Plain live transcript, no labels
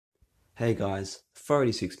Hey guys,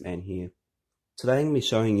 486 Man here. Today I'm going to be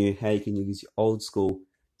showing you how you can use your old school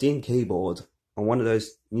DIN keyboard on one of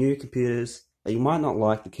those new computers that you might not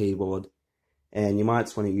like the keyboard and you might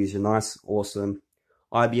just want to use your nice, awesome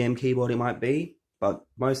IBM keyboard it might be, but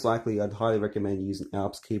most likely I'd highly recommend using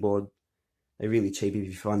Alps keyboard. They're really cheap if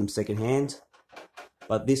you find them secondhand.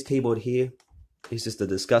 But this keyboard here is just a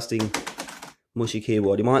disgusting, mushy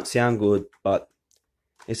keyboard. It might sound good, but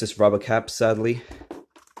it's just rubber caps, sadly.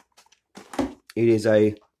 It is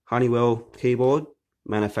a Honeywell keyboard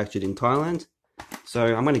manufactured in Thailand.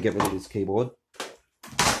 So I'm going to get rid of this keyboard.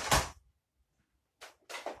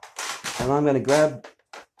 And I'm going to grab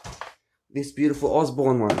this beautiful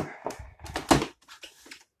Osborne one.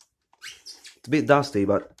 It's a bit dusty,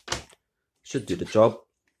 but should do the job.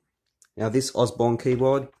 Now this Osborne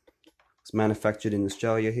keyboard is manufactured in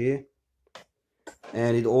Australia here.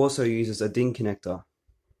 And it also uses a DIN connector.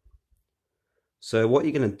 So what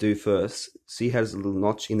you're going to do first, see how there's a little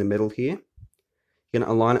notch in the middle here? You're going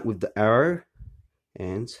to align it with the arrow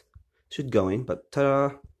and should go in, but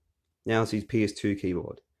ta-da! Now it's his PS2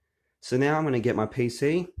 keyboard. So now I'm going to get my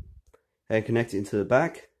PC and connect it into the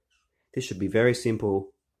back. This should be very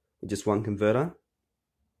simple with just one converter.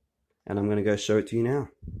 And I'm going to go show it to you now.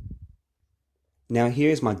 Now here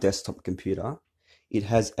is my desktop computer. It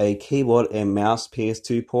has a keyboard and mouse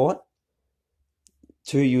PS2 port,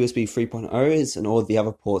 2 USB 3.0s and all the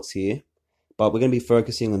other ports here, but we're going to be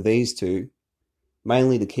focusing on these two,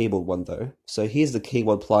 mainly the keyboard one though. So here's the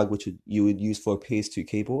keyboard plug which you would use for a PS2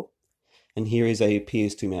 keyboard, and here is a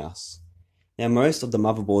PS2 mouse. Now most of the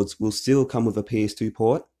motherboards will still come with a PS2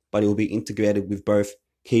 port, but it will be integrated with both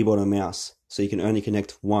keyboard and mouse, so you can only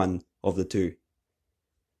connect one of the two.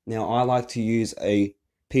 Now I like to use a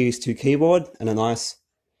PS2 keyboard and a nice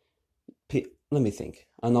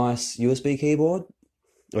USB keyboard,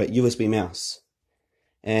 USB mouse,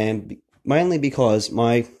 and mainly because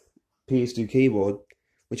my PS2 keyboard,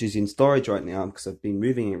 which is in storage right now because I've been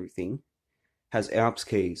moving everything, has Alps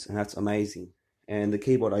keys, and that's amazing. And the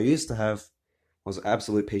keyboard I used to have was an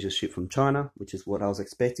absolute piece of shit from China, which is what I was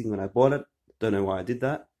expecting when I bought it. Don't know why I did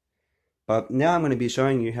that, but now I'm going to be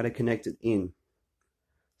showing you how to connect it in.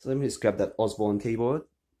 So let me just grab that Osborne keyboard.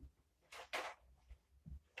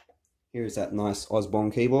 Here is that nice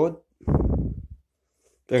Osborne keyboard.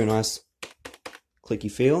 Very nice, clicky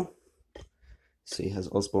feel. See, it has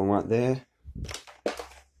Osborne right there.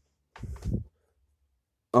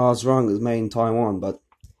 Oh, I was wrong, it was made in Taiwan, but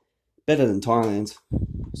better than Thailand.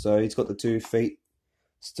 So it's got the 2 feet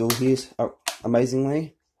still here,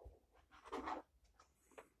 amazingly.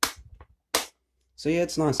 So yeah,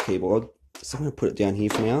 it's a nice keyboard. So I'm going to put it down here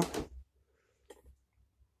for now.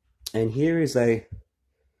 And here is a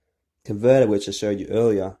converter which I showed you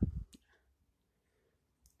earlier.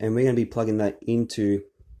 And we're going to be plugging that into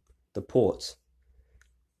the ports.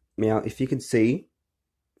 Now, if you can see,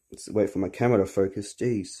 let's wait for my camera to focus,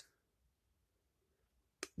 jeez.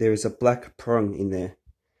 There is a black prong in there.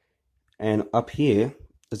 And up here,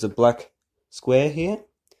 there's a black square here.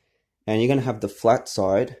 And you're going to have the flat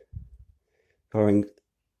side going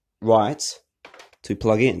right to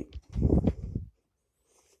plug in.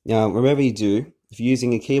 Now, wherever you do, if you're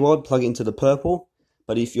using a keyboard, plug it into the purple.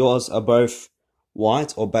 But if yours are both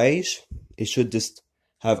white or beige, it should just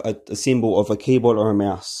have a symbol of a keyboard or a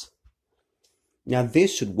mouse. Now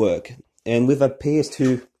this should work, and with a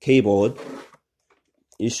PS2 keyboard,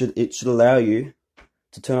 it should allow you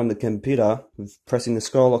to turn on the computer with pressing the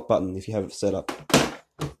scroll lock button if you have it set up.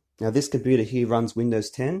 Now this computer here runs Windows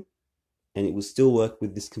 10, and it will still work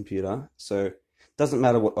with this computer, so it doesn't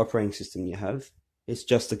matter what operating system you have, it's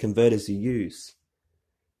just the converters you use.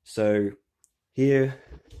 So here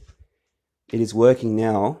it is working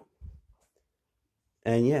now,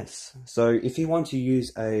 and yes, so if you want to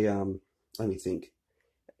use a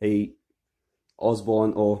a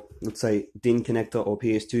Osborne, or let's say DIN connector or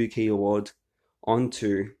PS2 keyboard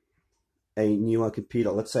onto a newer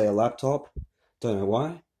computer, let's say a laptop, don't know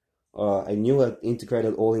why, or a newer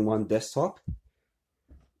integrated all-in-one desktop,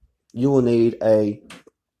 you will need a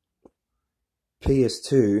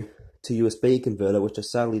PS2 to USB converter, which I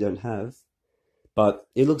sadly don't have. But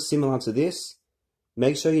it looks similar to this.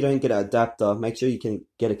 Make sure you don't get an adapter. Make sure you can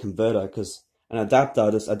get a converter, because an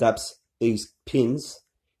adapter just adapts these pins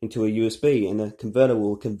into a USB, and the converter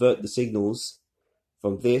will convert the signals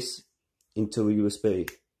from this into a USB,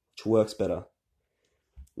 which works better.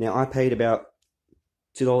 Now I paid about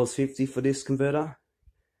 $2.50 for this converter.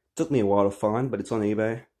 Took me a while to find, but it's on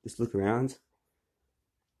eBay. Just look around.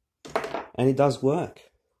 And it does work.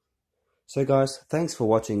 So guys, thanks for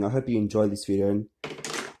watching. I hope you enjoyed this video, and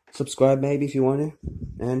subscribe maybe if you want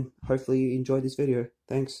to, and hopefully you enjoyed this video.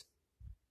 Thanks.